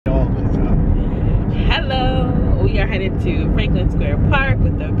headed to Franklin Square Park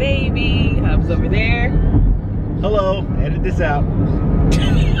with the baby. Hub's over there. Hello, edit this out.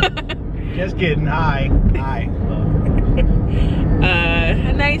 Just kidding, hi. Hi.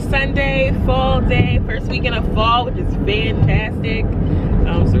 A nice Sunday, fall day, first weekend of fall, which is fantastic.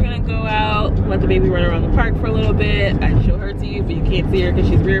 So we're gonna go out, let the baby run around the park for a little bit. I'd show her to you, but you can't see her because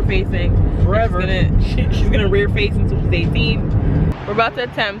she's rear facing. Forever. She's gonna rear face until she's 18. We're about to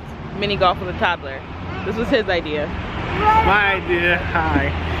attempt mini golf with a toddler. This was his idea. My idea, hi.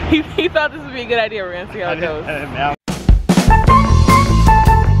 He thought this would be a good idea. We're gonna see how it goes.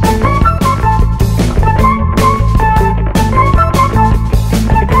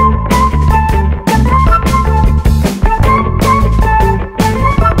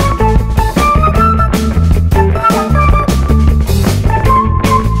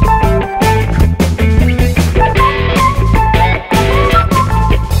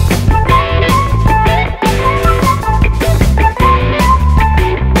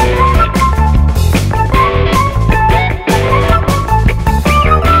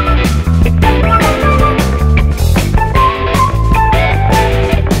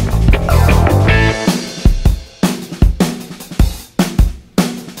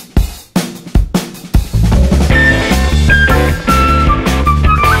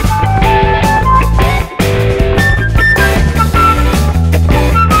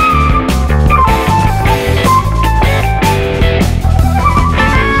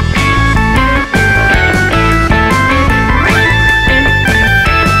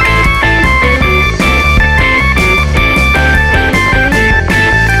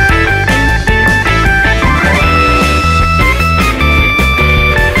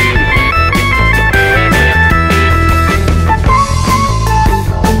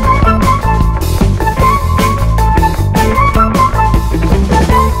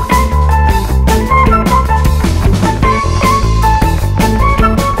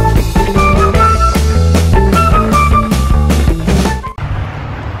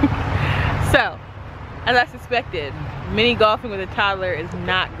 As I suspected, mini golfing with a toddler is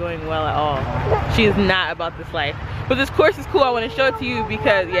not going well at all. She is not about this life. But this course is cool. I want to show it to you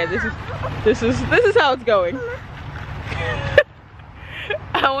because yeah, this is how it's going.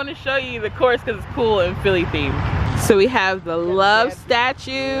 I want to show you the course because it's cool and Philly themed. So we have the love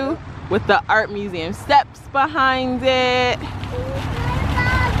statue with the art museum steps behind it.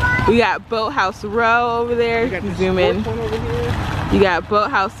 We got Boathouse Row over there. You can zoom in. You got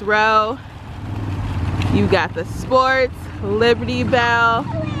Boathouse Row. You got the sports, Liberty Bell,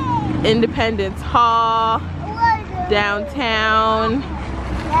 Independence Hall, downtown.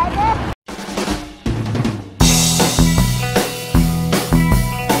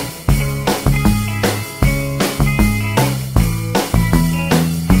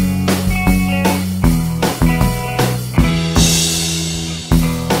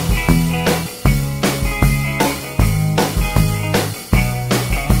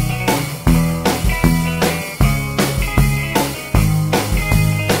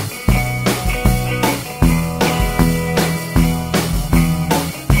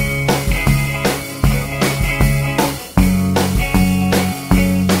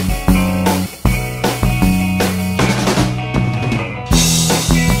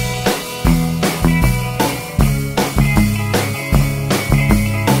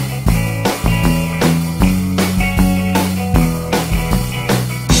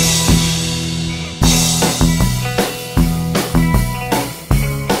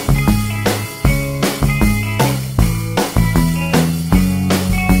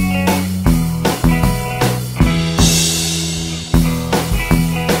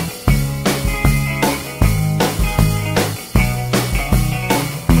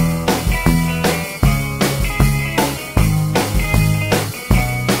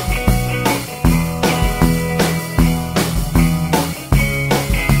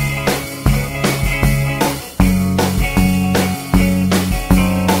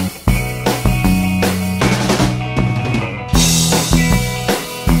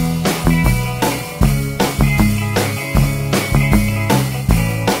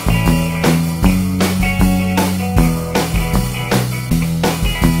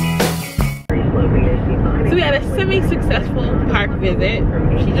 Semi-successful park visit.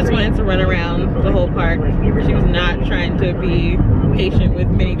 She just wanted to run around the whole park. She was not trying to be patient with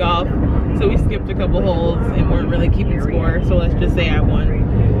mini golf, so we skipped a couple holes and weren't really keeping score, so let's just say I won.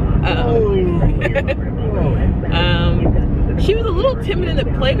 She was a little timid in the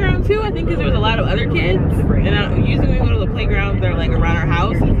playground too, I think because there was a lot of other kids, and usually when we go to the playgrounds that are like around our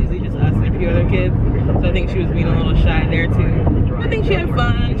house, it's usually just us and a few other kids, so I think she was being a little shy there too. I think she had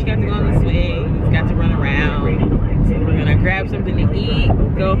fun. She got to go on the swings, got to run around. to eat,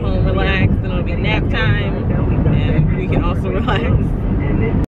 go home, relax, then it'll be nap time, and we can also relax.